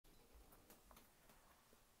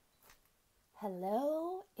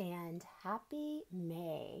Hello and happy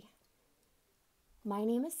May. My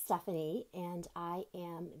name is Stephanie and I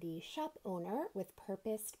am the shop owner with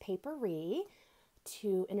Purposed Papery.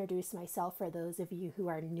 To introduce myself for those of you who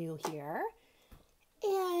are new here,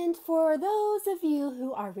 and for those of you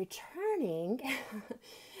who are returning,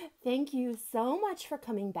 thank you so much for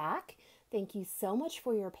coming back. Thank you so much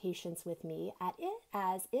for your patience with me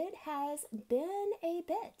as it has been a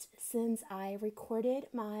bit since I recorded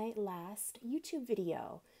my last YouTube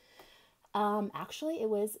video. Actually, it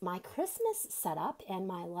was my Christmas setup and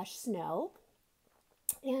my lush snow,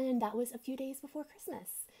 and that was a few days before Christmas.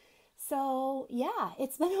 So yeah,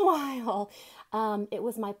 it's been a while. It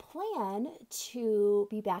was my plan to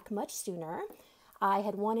be back much sooner. I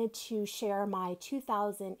had wanted to share my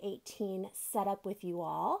 2018 setup with you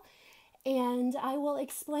all, and I will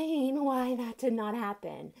explain why that did not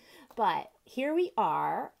happen. But here we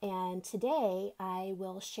are, and today I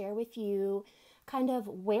will share with you kind of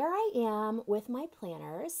where I am with my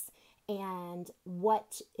planners and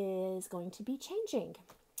what is going to be changing,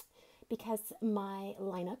 because my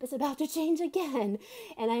lineup is about to change again,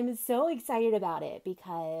 and I'm so excited about it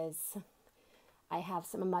because I have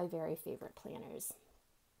some of my very favorite planners.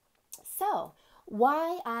 So,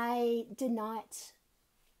 why I did not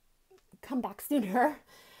come back sooner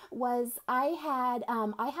was I had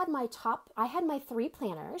my three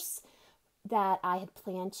planners that I had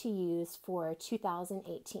planned to use for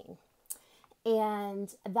 2018.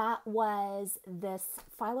 And that was this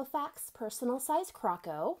Filofax personal size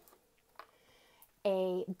Croco,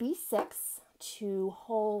 a B6 to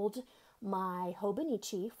hold my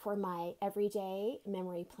Hobonichi for my everyday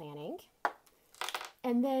memory planning,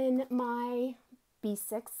 and then my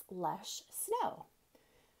B6 Lush Snow.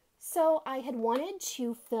 So I had wanted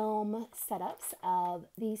to film setups of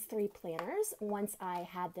these three planners once I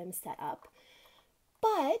had them set up.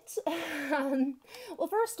 But, well,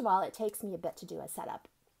 first of all, it takes me a bit to do a setup.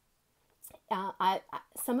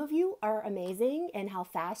 Some of you are amazing in how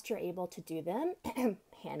fast you're able to do them.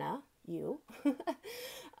 Hannah, you.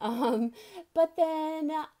 But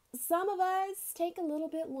then some of us take a little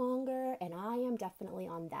bit longer, and I am definitely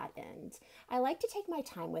on that end. I like to take my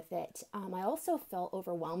time with it. I also felt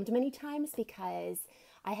overwhelmed many times because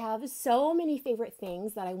I have so many favorite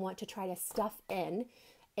things that I want to try to stuff in,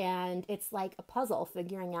 and it's like a puzzle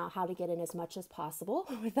figuring out how to get in as much as possible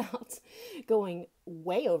without going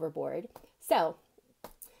way overboard. So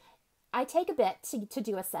I take a bit to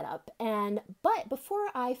do a setup, but before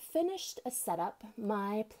I finished a setup,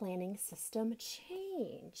 my planning system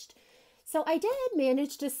changed. So I did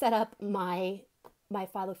manage to set up my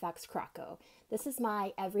Filofax Croco. This is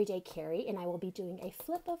my everyday carry, and I will be doing a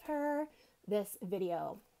flip of her this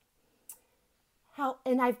video.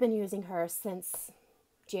 And I've been using her since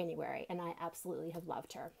January, and I absolutely have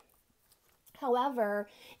loved her. However,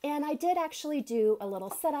 and I did actually do a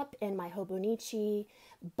little setup in my Hobonichi,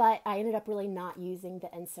 but I ended up really not using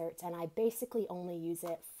the inserts, and I basically only use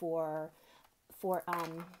it for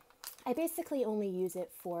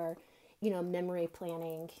memory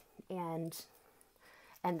planning and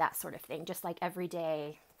that sort of thing, just like my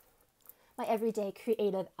everyday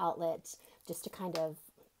creative outlet, just to kind of,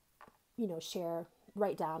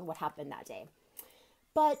 write down what happened that day.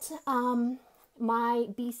 But my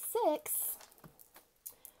B6,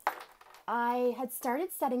 I had started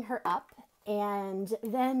setting her up, and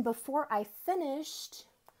then before I finished,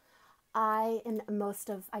 I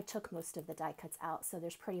took most of the die cuts out, so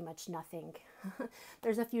there's pretty much nothing.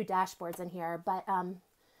 There's a few dashboards in here, but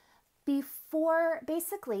before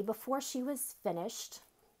she was finished,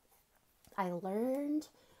 I learned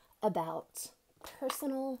about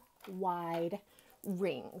personal wide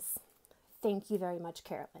rings. Thank you very much,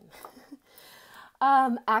 Carolyn.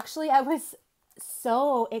 Actually, I was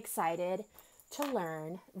so excited to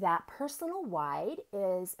learn that personal wide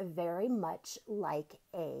is very much like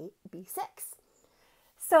a B6.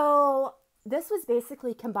 So this was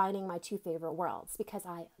basically combining my two favorite worlds, because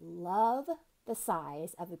I love the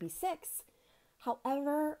size of a B6.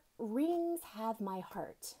 However, rings have my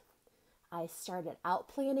heart. I started out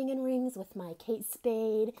planning in rings with my Kate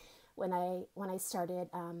Spade when I started,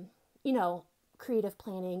 creative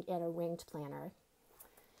planning in a ringed planner.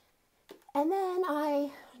 And then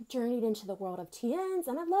I journeyed into the world of TNs,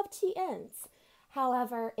 and I love TNs.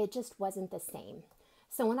 However, it just wasn't the same.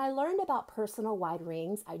 So when I learned about personal wide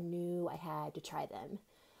rings, I knew I had to try them.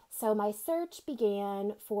 So my search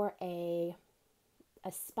began for a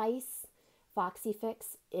Spice Foxy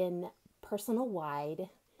Fix in personal wide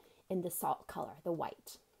in the salt color, the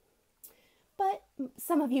white. But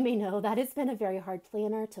some of you may know that it's been a very hard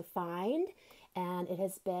planner to find, and it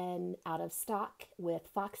has been out of stock with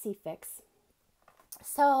Foxy Fix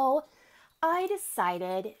So I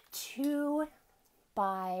decided to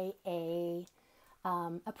buy a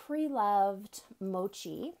pre-loved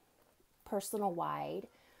mochi, personal wide,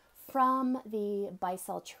 from the Buy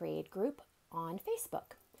Sell Trade group on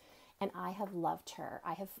Facebook. And I have loved her.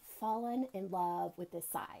 I have fallen in love with this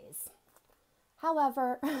size.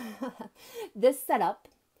 However, this setup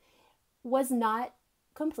was not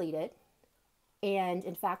completed. And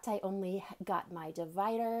in fact, I only got my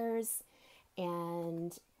dividers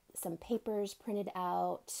and some papers printed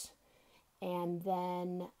out. And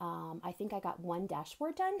then I think I got one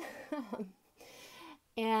dashboard done.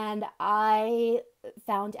 And I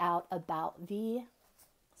found out about the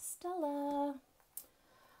Stella.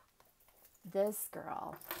 This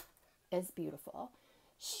girl is beautiful.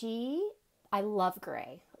 I love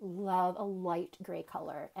gray, love a light gray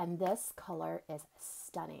color, and this color is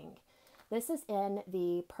stunning. This is in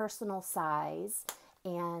the personal size,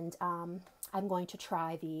 and I'm going to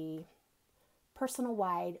try the personal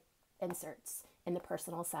wide inserts in the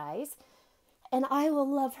personal size, and I will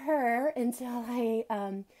love her until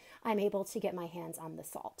I'm able to get my hands on the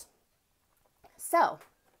salt. So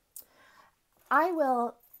I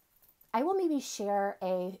will maybe share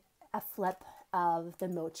a flip of the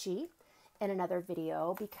mochi in another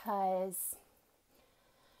video, because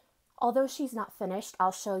although she's not finished,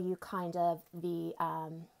 I'll show you kind of the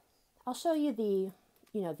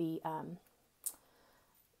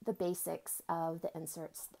the basics of the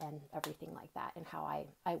inserts and everything like that, and how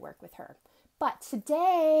I work with her. But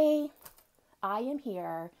today I am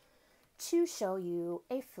here to show you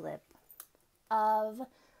a flip of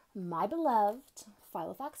my beloved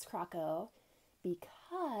Filofax Croco,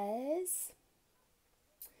 because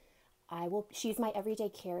she's my everyday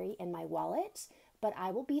carry in my wallet, but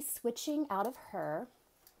I will be switching out of her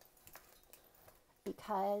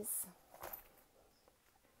because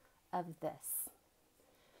of this.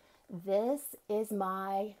 This is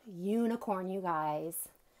my unicorn, you guys,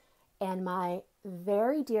 and my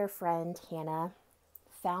very dear friend Hannah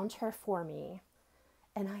found her for me,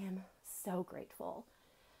 and I am so grateful.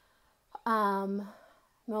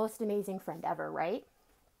 Most amazing friend ever, right?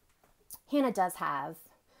 Hannah does have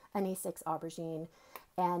an A6 aubergine,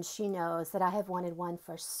 and she knows that I have wanted one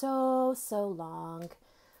for so long,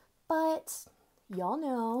 but y'all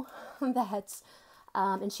know that,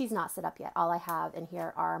 and she's not set up yet. All I have in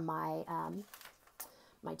here are my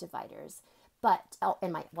my dividers, but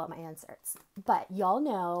and my inserts. But y'all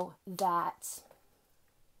know that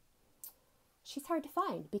she's hard to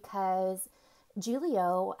find because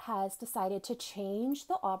Julio has decided to change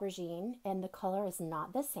the aubergine, and the color is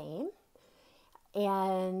not the same.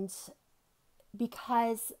 And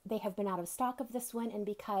because they have been out of stock of this one, and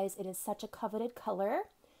because it is such a coveted color,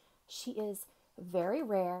 she is very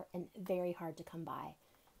rare and very hard to come by.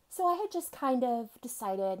 So I had just kind of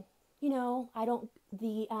decided, you know, I don't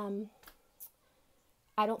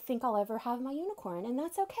think I'll ever have my unicorn, and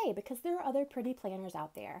that's okay, because there are other pretty planners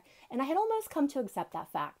out there. And I had almost come to accept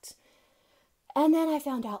that fact. And then I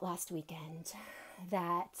found out last weekend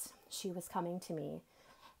that she was coming to me,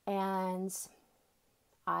 and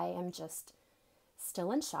I am just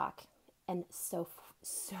still in shock and so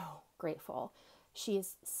grateful. She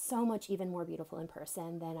is so much even more beautiful in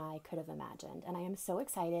person than I could have imagined. And I am so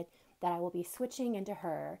excited that I will be switching into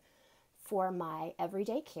her for my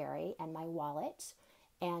everyday carry and my wallet.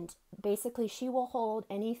 And basically she will hold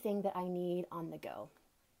anything that I need on the go.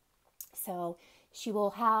 So she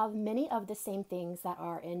will have many of the same things that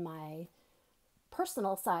are in my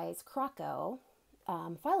personal size Croco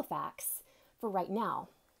Filofax for right now.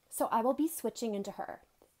 So I will be switching into her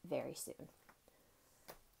very soon.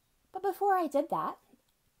 But before I did that,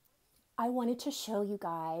 I wanted to show you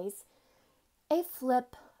guys a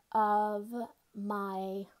flip of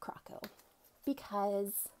my Croco,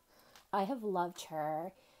 because I have loved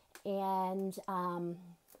her, and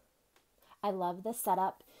I love the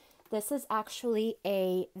setup. This is actually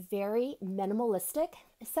a very minimalistic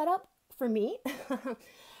setup for me.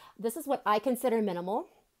 This is what I consider minimal.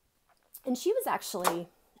 And she was actually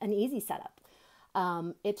an easy setup.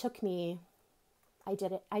 It took me, I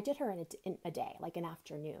did her in a day, like an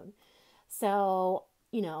afternoon. So,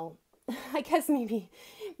 you know, I guess maybe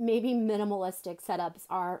minimalistic setups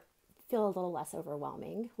feel a little less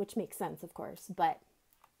overwhelming, which makes sense, of course, but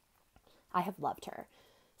I have loved her.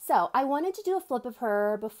 So I wanted to do a flip of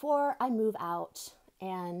her before I move out,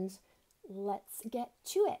 and let's get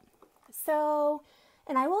to it. So,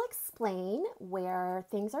 and I will explain where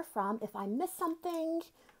things are from. If I miss something,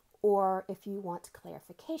 or if you want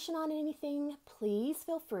clarification on anything, please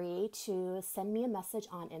feel free to send me a message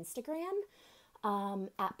on Instagram.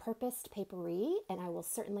 at Purposed Papery, and I will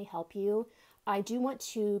certainly help you. I do want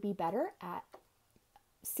to be better at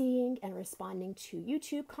seeing and responding to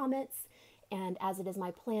YouTube comments, and as it is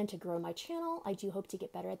my plan to grow my channel, I do hope to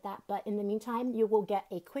get better at that. But in the meantime, you will get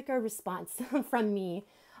a quicker response from me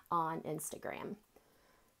on Instagram.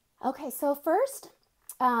 Okay, so first,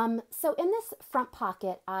 so in this front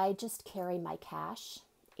pocket, I just carry my cash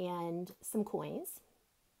and some coins.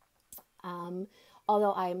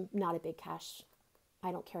 Although I'm not a big cash,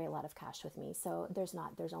 I don't carry a lot of cash with me, so there's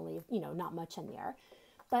only, not much in there.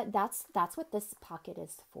 But that's what this pocket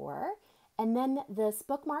is for. And then this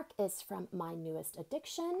bookmark is from my newest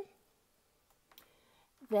addiction.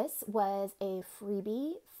 This was a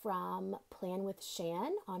freebie from Plan with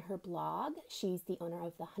Shan on her blog. She's the owner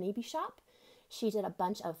of the Honeybee Shop. She did a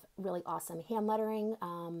bunch of really awesome hand lettering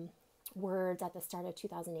words at the start of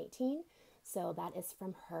 2018. So that is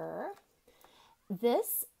from her.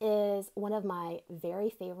 This is one of my very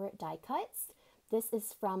favorite die cuts. This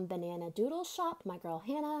is from Banana Doodle Shop, my girl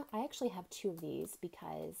Hannah. I actually have 2 of these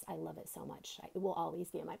because I love it so much. It will always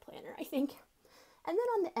be in my planner, I think. And then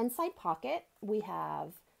on the inside pocket, we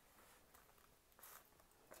have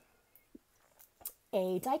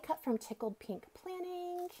a die cut from Tickled Pink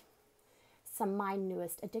Planning, some My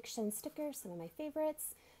Newest Addiction stickers, some of my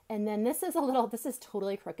favorites. And then this is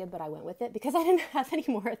totally crooked, but I went with it because I didn't have any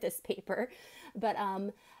more of this paper. But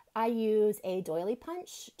I use a doily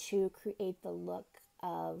punch to create the look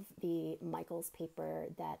of the Michaels paper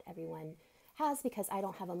that everyone has because I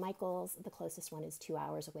don't have a Michaels. The closest one is 2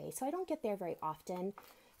 hours away, so I don't get there very often.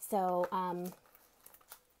 So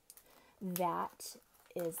that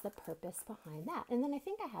is the purpose behind that. And then I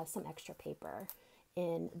think I have some extra paper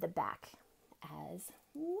in the back as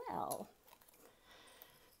well.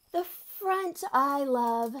 The front I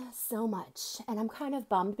love so much, and I'm kind of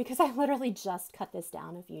bummed because I literally just cut this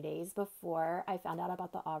down a few days before I found out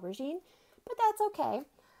about the aubergine, but that's okay.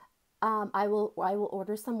 I will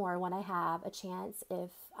order some more when I have a chance if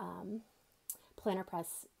Planner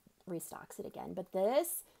Press restocks it again. But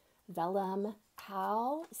this vellum,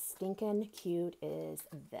 how stinking cute is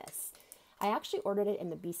this? I actually ordered it in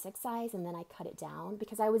the B6 size and then I cut it down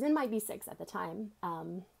because I was in my B6 at the time.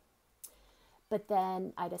 But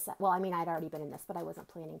then I decided, well, I mean, I'd already been in this, but I wasn't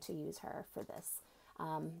planning to use her for this.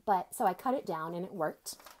 So I cut it down and it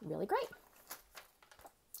worked really great.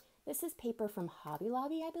 This is paper from Hobby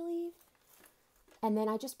Lobby, I believe. And then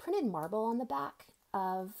I just printed marble on the back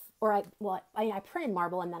of, I printed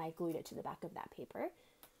marble and then I glued it to the back of that paper.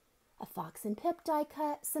 A Fox and Pip die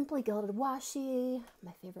cut, Simply Gilded washi,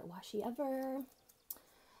 my favorite washi ever.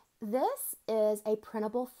 This is a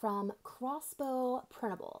printable from Crossbow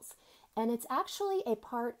Printables. And it's actually a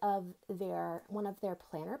part of one of their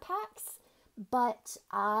planner packs, but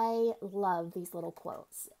I love these little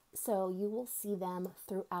quotes. So you will see them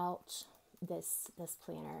throughout this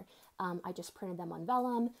planner. I just printed them on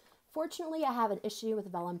vellum. Fortunately, I have an issue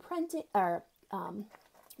with vellum printing or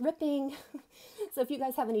ripping. So if you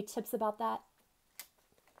guys have any tips about that,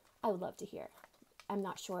 I would love to hear. I'm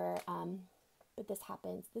not sure, but this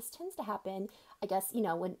happens. This tends to happen, I guess,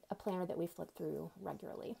 when a planner that we flip through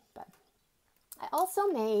regularly. But I also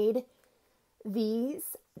made these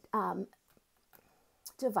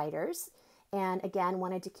dividers, and again,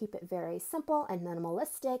 wanted to keep it very simple and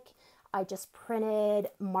minimalistic. I just printed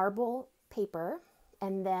marble paper,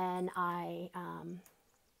 and then I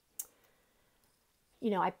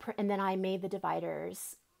made the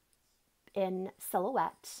dividers in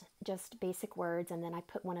silhouette, just basic words, and then I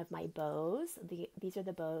put one of my bows. These are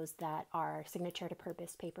the bows that are signature to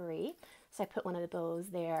Purposed Papery. So I put one of the bows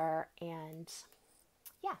there, and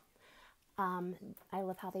yeah, I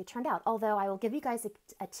love how they turned out. Although I will give you guys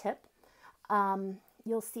a tip.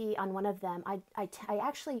 You'll see on one of them, I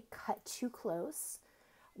actually cut too close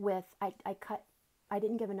with, I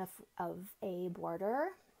didn't give enough of a border,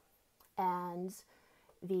 and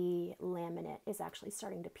the laminate is actually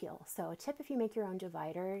starting to peel. So a tip if you make your own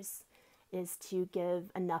dividers is to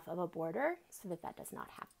give enough of a border so that does not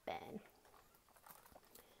happen.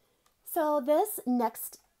 So this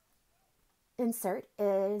next insert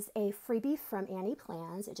is a freebie from Annie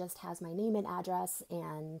Plans. It just has my name and address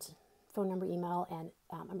and phone number, email, and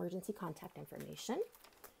emergency contact information.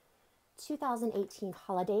 2018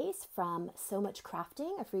 holidays from So Much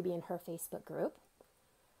Crafting, a freebie in her Facebook group.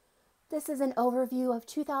 This is an overview of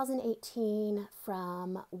 2018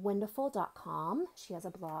 from Wonderful.com. She has a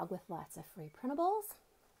blog with lots of free printables.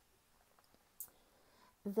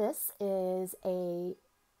 This is a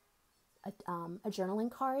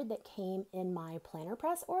journaling card that came in my Planner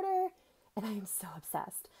Press order, and I am so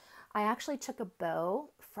obsessed. I actually took a bow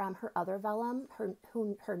from her other vellum,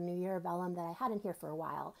 her New Year vellum that I had in here for a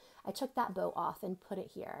while. I took that bow off and put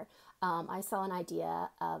it here. I saw an idea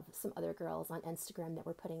of some other girls on Instagram that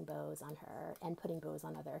were putting bows on her and putting bows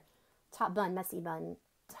on other top bun, messy bun,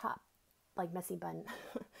 top, like messy bun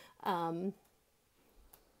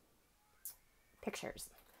pictures.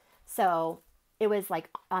 So it was like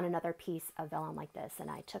on another piece of vellum like this, and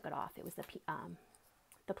I took it off. It was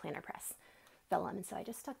the planner press vellum, and so I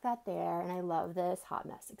just stuck that there. And I love this Hot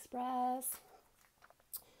Mess Express.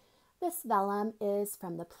 This vellum is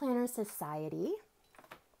from the Planner Society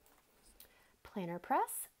planner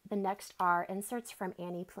press. The next are inserts from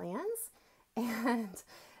Annie Plans, and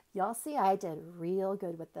y'all see I did real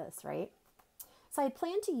good with this, right? So I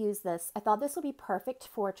plan to use this. I thought this would be perfect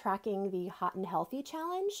for tracking the Hot and Healthy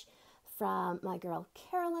challenge from my girl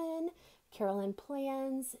Carolyn. Carolyn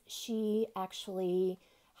Plans. She actually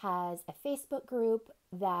has a Facebook group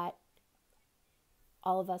that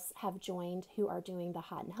all of us have joined who are doing the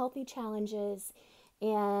Hot and Healthy challenges.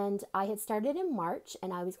 And I had started in March,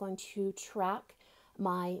 and I was going to track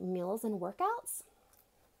my meals and workouts.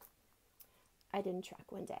 I didn't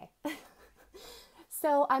track one day.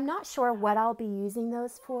 So I'm not sure what I'll be using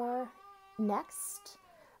those for next,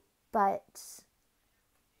 but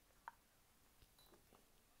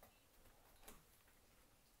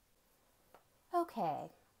okay,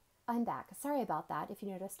 I'm back. Sorry about that. If you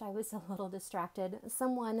noticed, I was a little distracted.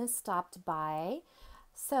 Someone stopped by.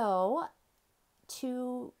 So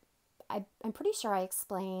I'm pretty sure I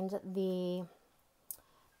explained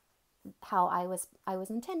how I was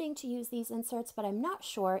intending to use these inserts, but I'm not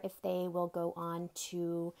sure if they will go on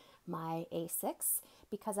to my A6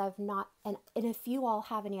 because I've not, and if you all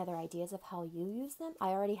have any other ideas of how you use them, I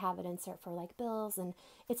already have an insert for like bills, and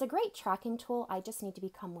it's a great tracking tool. I just need to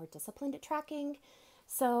become more disciplined at tracking.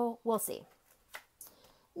 So we'll see.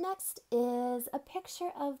 Next is a picture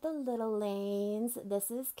of the Little Lanes. This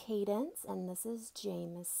is Cadence and this is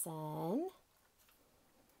Jameson.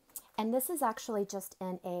 And this is actually just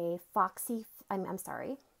in a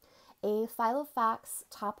a Filofax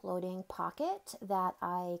top loading pocket that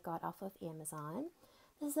I got off of Amazon.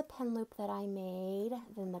 This is a pen loop that I made,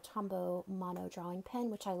 then the Tombow mono drawing pen,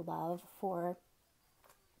 which I love for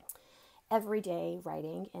everyday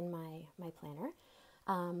writing in my planner.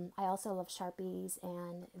 I also love Sharpies,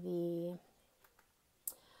 and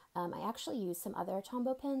I actually use some other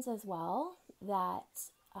Tombow pens as well that,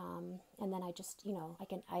 and then I just,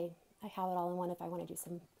 I have it all in one if I want to do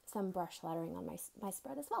some brush lettering on my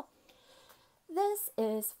spread as well. This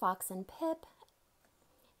is Fox and Pip.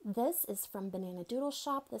 This is from Banana Doodle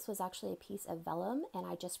Shop. This was actually a piece of vellum, and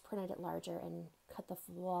I just printed it larger and cut the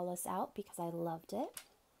flawless out because I loved it.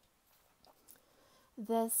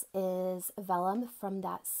 This is vellum from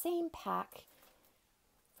that same pack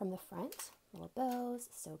from the front. Little bows,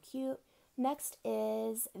 so cute. Next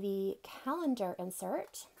is the calendar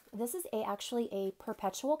insert. This is actually a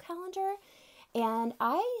perpetual calendar, and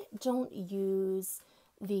I don't use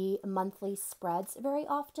the monthly spreads very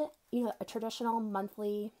often. A traditional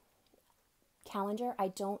monthly calendar I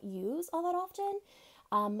don't use all that often,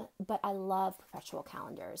 but I love perpetual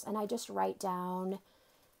calendars, and I just write down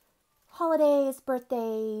holidays,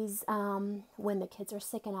 birthdays, when the kids are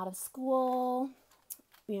sick and out of school,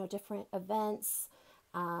 different events,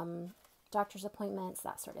 doctor's appointments,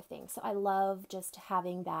 that sort of thing. So I love just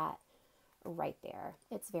having that right there.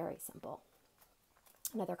 It's very simple.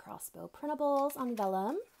 Another crossbow printables on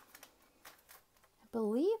vellum. I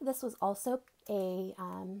believe this was also a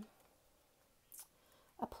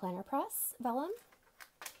planner press vellum.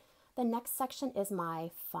 The next section is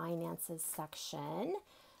my finances section.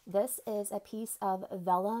 This is a piece of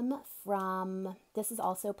vellum this is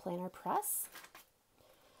also planner press.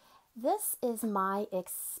 This is my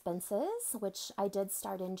expenses, which I did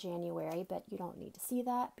start in January, but you don't need to see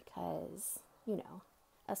that because,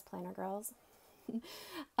 us planner girls.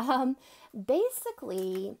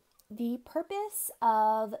 Basically, the purpose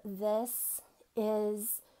of this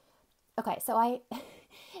is, okay, so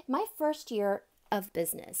my first year of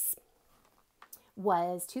business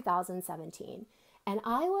was 2017. And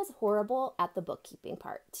I was horrible at the bookkeeping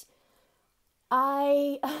part.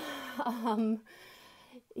 I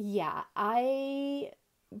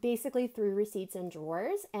basically threw receipts in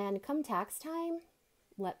drawers, and come tax time,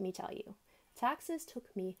 let me tell you, taxes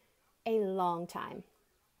took me a long time.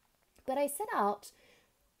 But I set out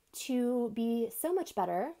to be so much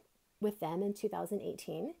better with them in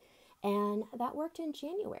 2018, and that worked in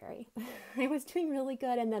January. I was doing really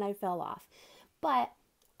good, and then I fell off. But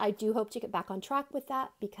I do hope to get back on track with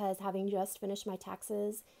that because having just finished my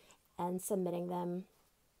taxes and submitting them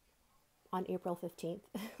on April 15th,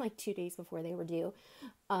 like 2 days before they were due.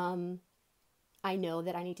 I know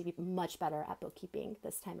that I need to be much better at bookkeeping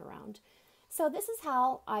this time around. So this is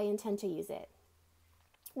how I intend to use it.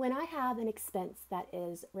 When I have an expense that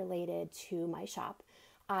is related to my shop,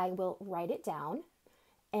 I will write it down.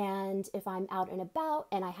 And if I'm out and about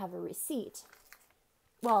and I have a receipt,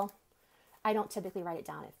 well, I don't typically write it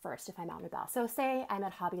down at first if I'm out and about. So say I'm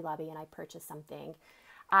at Hobby Lobby and I purchase something,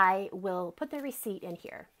 I will put the receipt in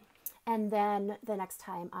here. And then the next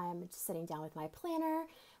time I'm sitting down with my planner,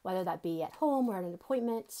 whether that be at home or at an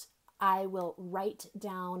appointment, I will write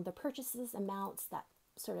down the purchases, amounts, that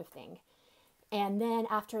sort of thing. And then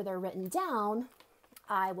after they're written down,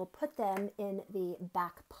 I will put them in the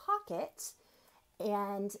back pocket,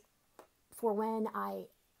 and for when I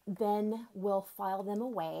then will file them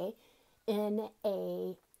away in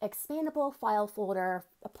a expandable file folder,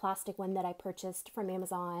 a plastic one that I purchased from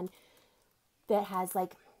Amazon that has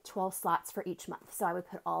like 12 slots for each month. So I would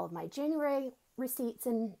put all of my January receipts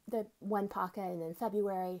in the one pocket, and then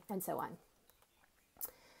February, and so on.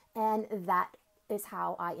 And that is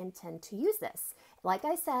how I intend to use this. Like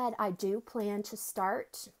I said, I do plan to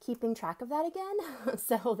start keeping track of that again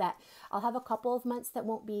so that I'll have a couple of months that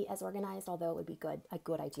won't be as organized, although it would be a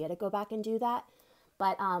good idea to go back and do that.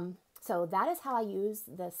 But so that is how I use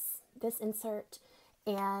this insert,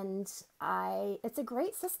 and it's a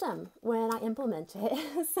great system when I implement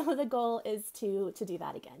it. So the goal is to do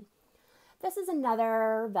that again. This is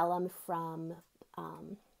another vellum from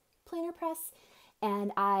Planner Press.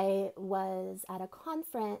 And I was at a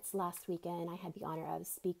conference last weekend. I had the honor of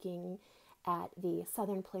speaking at the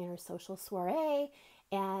Southern Planner Social Soiree.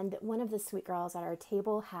 And one of the sweet girls at our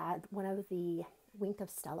table had one of the Wink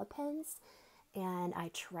of Stella pens. And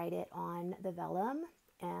I tried it on the vellum,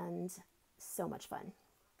 and so much fun.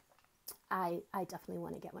 I definitely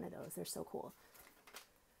want to get one of those. They're so cool.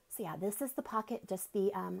 So yeah, this is the pocket, just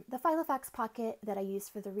the Filofax pocket that I use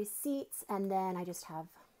for the receipts. And then I just have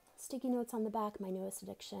sticky notes on the back, my newest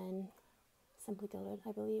addiction, Simply Gilded,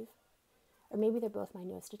 I believe. Or maybe they're both my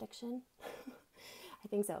newest addiction. I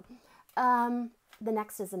think so. The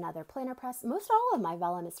next is another Planner Press. Most all of my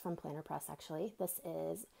vellum is from Planner Press, actually. This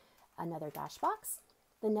is another dash box.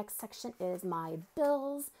 The next section is my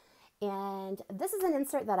bills. And this is an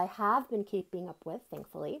insert that I have been keeping up with,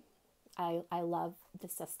 thankfully. I love the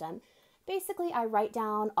system. Basically, I write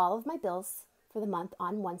down all of my bills for the month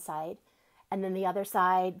on one side. And then the other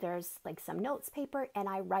side, there's like some notes paper, and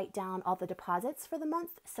I write down all the deposits for the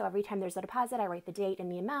month. So every time there's a deposit, I write the date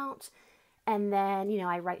and the amount. And then,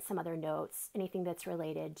 I write some other notes, anything that's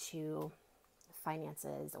related to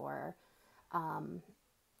finances or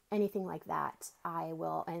anything like that. I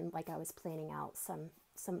will, and like I was planning out some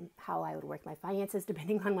how I would work my finances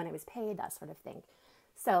depending on when I was paid, that sort of thing.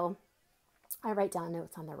 So I write down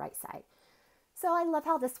notes on the right side. So I love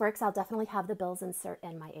how this works. I'll definitely have the bills insert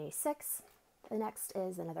in my A6. The next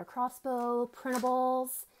is another crossbow,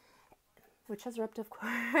 printables, which has ripped, of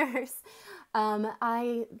course.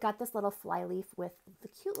 I got this little fly leaf with the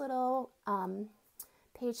cute little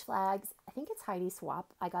page flags. I think it's Heidi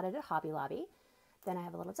Swap. I got it at Hobby Lobby. Then I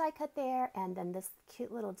have a little die cut there. And then this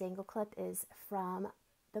cute little dangle clip is from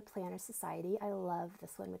the Planner Society. I love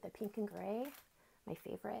this one with the pink and gray, my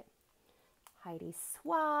favorite. Heidi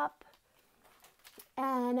Swap.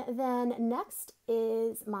 And then next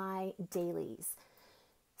is my dailies.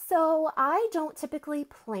 So I don't typically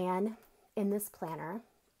plan in this planner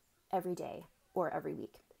every day or every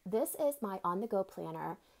week. This is my on-the-go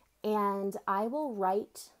planner, and I will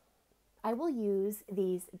use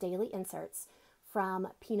these daily inserts from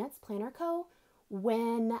Peanuts Planner Co.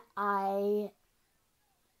 when I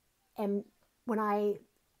need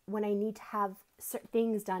to have certain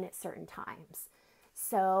things done at certain times.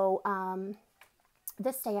 So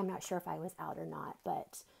this day I'm not sure if I was out or not,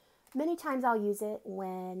 but many times I'll use it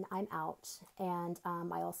when I'm out, and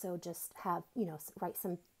I also just have, write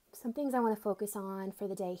some things I want to focus on for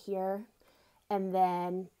the day here. And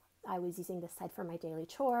then I was using this side for my daily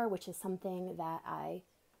chore, which is something that I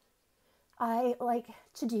like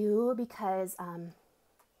to do because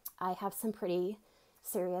I have some pretty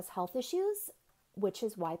serious health issues, which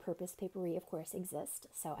is why Purpose Papery, of course, exists.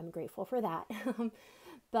 So I'm grateful for that.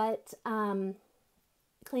 But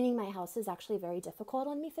cleaning my house is actually very difficult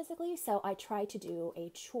on me physically, so I try to do a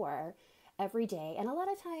chore every day, and a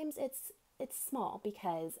lot of times it's small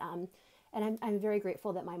because and I'm very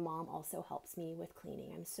grateful that my mom also helps me with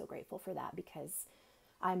cleaning. I'm so grateful for that because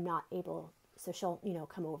I'm not able, so she'll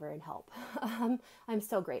come over and help. I'm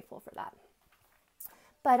so grateful for that.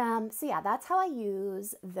 But so yeah, that's how I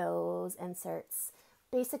use those inserts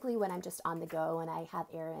basically when I'm just on the go and I have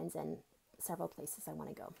errands and several places I want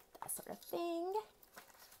to go. that sort of thing.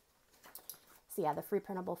 So yeah, the free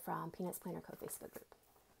printable from Peanuts Planner Co. Facebook group.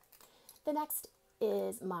 The next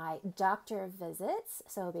is my doctor visits.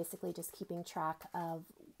 So basically just keeping track of,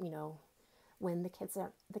 you know, when the kids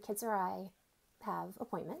or I have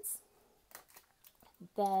appointments.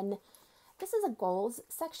 Then this is a goals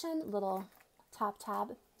section, little top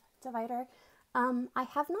tab divider. I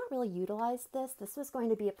have not really utilized this. This was going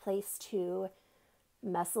to be a place to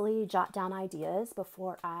messily jot down ideas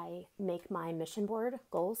before I make my mission board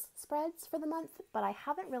goals spreads for the month, but I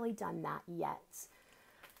haven't really done that yet.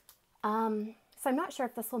 So I'm not sure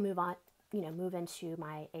if this will move into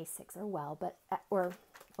my A6 or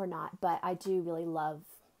not, but I do really love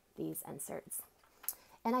these inserts.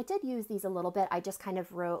 And I did use these a little bit. I just kind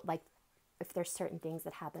of wrote, like, if there's certain things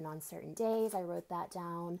that happen on certain days, I wrote that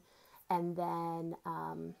down. And then,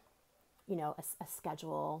 a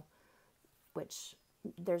schedule, which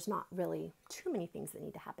there's not really too many things that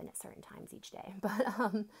need to happen at certain times each day. But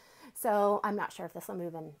so I'm not sure if this will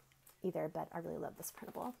move in either, but I really love this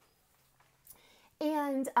printable.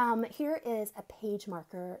 And here is a page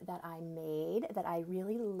marker that I made that I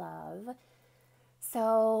really love.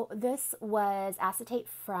 So this was acetate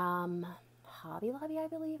from Hobby Lobby, I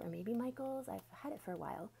believe, or maybe Michael's. I've had it for a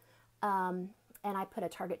while. And I put a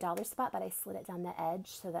Target dollar spot, but I slid it down the edge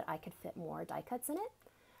so that I could fit more die cuts in it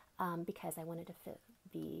because I wanted to fit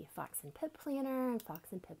the Fox and Pip planner and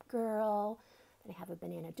Fox and Pip girl. Then I have a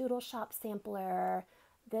Banana Doodle Shop sampler.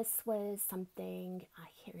 This was something, I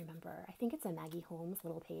can't remember. I think it's a Maggie Holmes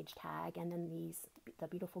little page tag. And then the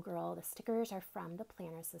Beautiful Girl, the stickers are from the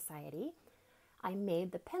Planner Society. I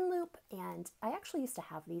made the pin loop, and I actually used to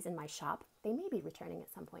have these in my shop. They may be returning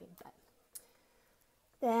at some point, but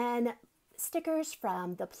then stickers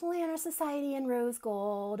from the Planner Society in rose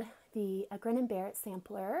gold, the Grin and Bear It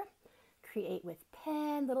sampler, Create with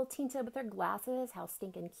Pen, little Tinta with her glasses, how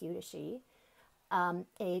stinking cute is she?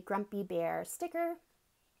 A Grumpy Bear sticker,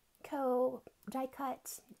 Co. die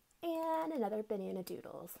cut, and another Banana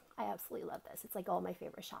Doodles. I absolutely love this. It's like all my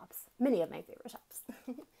favorite shops, many of my favorite shops.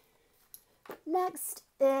 Next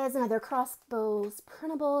is another Crossbows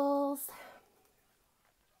printables.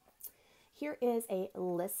 Here is a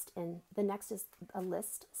list, and the next is a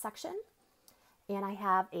list section. And I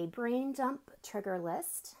have a brain dump trigger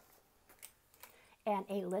list and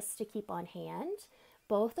a list to keep on hand.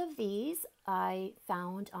 Both of these I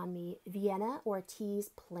found on the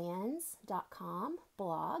ViennaOrtizPlans.com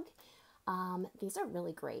blog. These are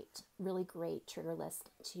really great trigger list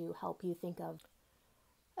to help you think of.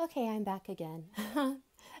 Okay, I'm back again.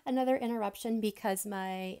 Another interruption because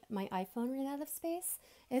my iPhone ran out of space.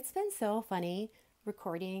 It's been so funny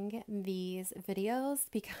recording these videos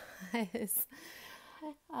because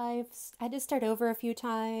I had to start over a few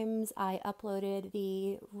times. I uploaded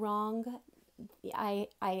the wrong.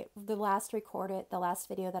 The last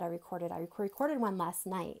video that I recorded one last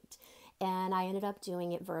night, and I ended up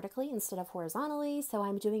doing it vertically instead of horizontally. So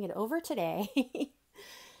I'm doing it over today.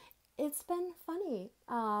 It's been funny.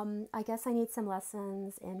 I guess I need some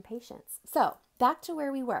lessons in patience. So back to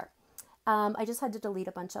where we were. I just had to delete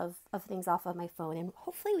a bunch of things off of my phone, and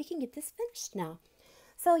hopefully we can get this finished now.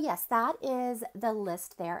 So yes, that is the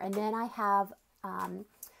list there. And then I have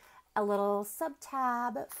a little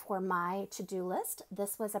sub-tab for my to-do list.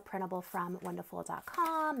 This was a printable from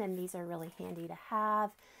wonderful.com, and these are really handy to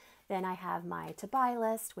have. Then I have my to-buy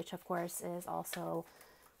list, which of course is also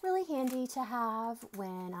really handy to have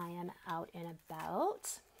when I am out and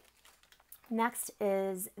about. Next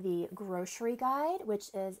is the grocery guide, which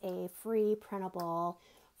is a free printable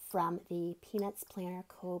from the Peanuts Planner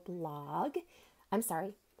Co.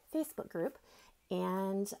 Facebook group.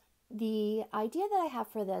 And the idea that I have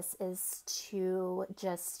for this is to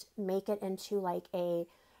just make it into like a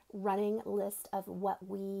running list of what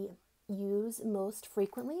we use most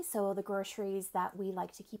frequently. So the groceries that we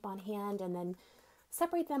like to keep on hand, and then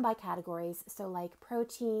separate them by categories. So like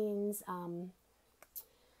proteins,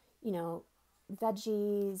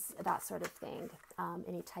 veggies, that sort of thing,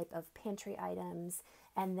 any type of pantry items.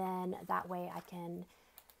 And then that way I can,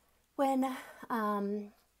 when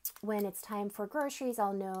it's time for groceries,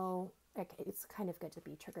 I'll know, like, it's kind of good to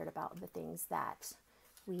be triggered about the things that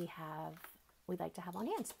we'd like to have on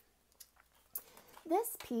hand.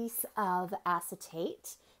 This piece of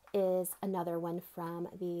acetate is another one from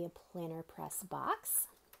the Planner Press box.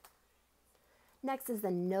 Next is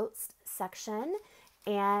the notes section,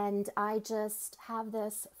 and I just have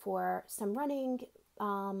this for some running,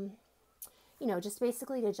 just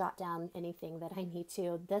basically to jot down anything that I need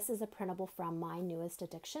to. This is a printable from My Newest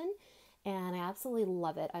Addiction, and I absolutely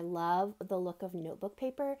love it. I love the look of notebook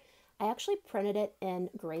paper. I actually printed it in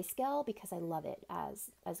grayscale because I love it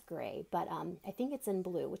as gray, but I think it's in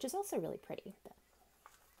blue, which is also really pretty.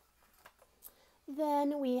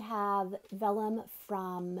 Then we have vellum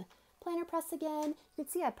from Planner Press again. You can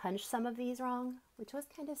see I punched some of these wrong, which was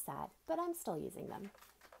kind of sad, but I'm still using them.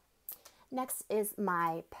 Next is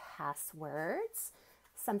my passwords,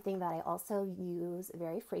 something that I also use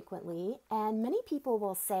very frequently. And many people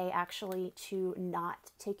will say actually to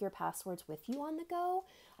not take your passwords with you on the go.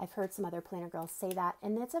 I've heard some other planner girls say that,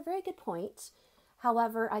 and that's a very good point.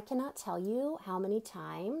 However, I cannot tell you how many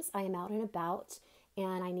times I am out and about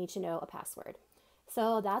and I need to know a password.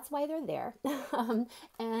 So that's why they're there.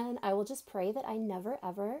 And I will just pray that I never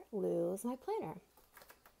ever lose my planner.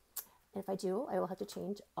 If I do, I will have to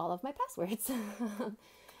change all of my passwords.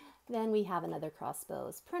 Then we have another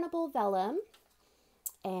Crossbows printable vellum.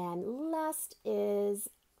 And last is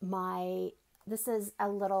this is a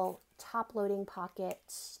little top loading pocket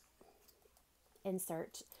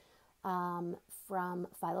insert from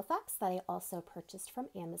Filofax that I also purchased from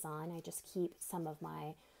Amazon. I just keep some of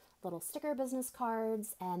my little sticker business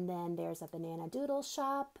cards, and then there's a banana doodle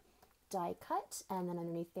shop die cut, and then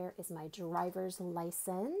underneath there is my driver's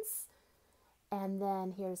license. And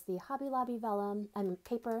then here's the Hobby Lobby vellum and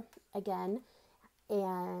paper again,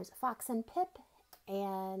 and Fox and Pip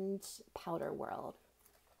and Powder World.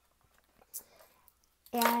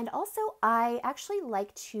 And also I actually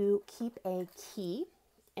like to keep a key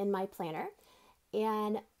in my planner,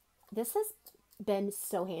 and this has been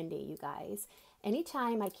so handy, you guys.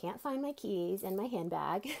 Anytime I can't find my keys in my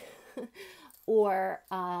handbag or,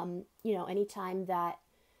 you know, anytime that,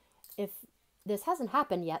 if this hasn't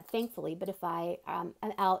happened yet, thankfully, but if I am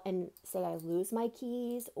out and say I lose my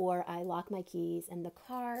keys or I lock my keys in the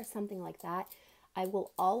car, something like that, I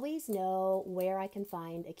will always know where I can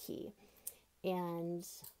find a key. And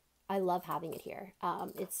I love having it here.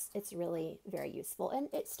 It's really very useful, and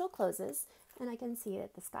it still closes, and I can see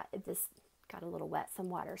it. This got a little wet, some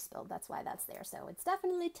water spilled. That's why that's there. So it's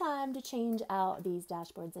definitely time to change out these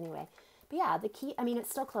dashboards anyway. But yeah, the key, I mean, it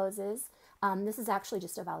still closes. This is actually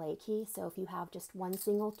just a valet key. So if you have just one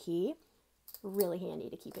single key, really handy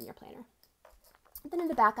to keep in your planner. And then in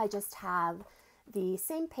the back, I just have the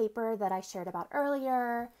same paper that I shared about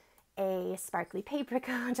earlier, a sparkly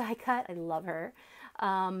paprika die cut. I love her.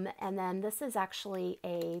 And then this is actually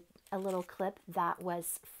a little clip that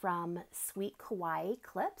was from Sweet Kawaii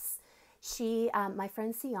Clips. My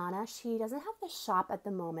friend Sienna, she doesn't have the shop at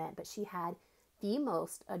the moment, but she had the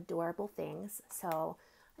most adorable things. So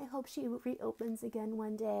I hope she reopens again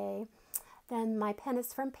one day. Then my pen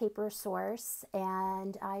is from Paper Source,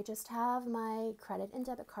 and I just have my credit and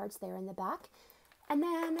debit cards there in the back. And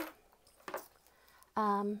then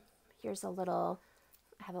here's I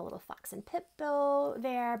have a little Fox and Pip bow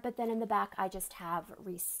there, but then in the back I just have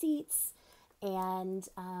receipts, and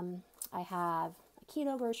I have a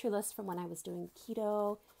keto grocery list from when I was doing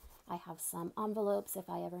keto. I have some envelopes if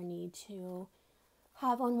I ever need to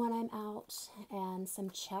have one when I'm out, and some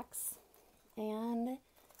checks, and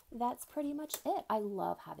that's pretty much it. I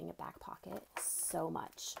love having a back pocket so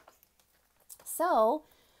much. So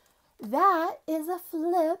that is a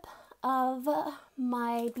flip of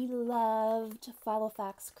my beloved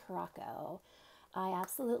Filofax Croco. I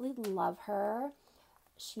absolutely love her.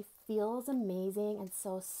 She feels amazing and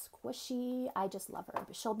so squishy. I just love her.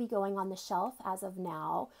 She'll be going on the shelf as of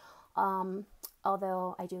now.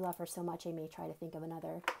 Although I do love her so much, I may try to think of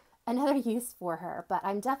another use for her, but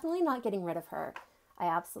I'm definitely not getting rid of her. I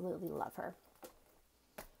absolutely love her.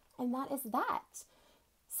 And that is that.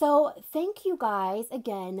 So thank you guys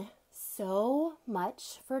again so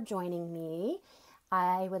much for joining me.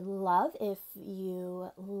 I would love if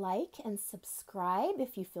you like and subscribe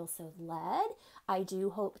if you feel so led. I do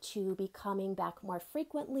hope to be coming back more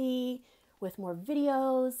frequently with more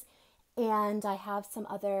videos, and I have some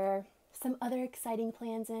other exciting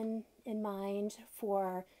plans in mind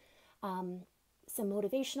for some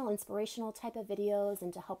motivational, inspirational type of videos,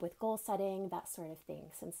 and to help with goal setting, that sort of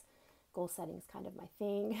thing, since goal setting is kind of my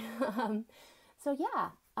thing. So yeah,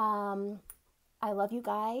 I love you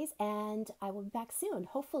guys, and I will be back soon,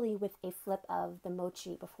 hopefully with a flip of the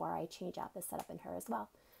mochi before I change out the setup in her as well.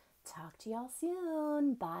 Talk to y'all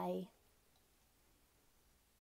soon. Bye.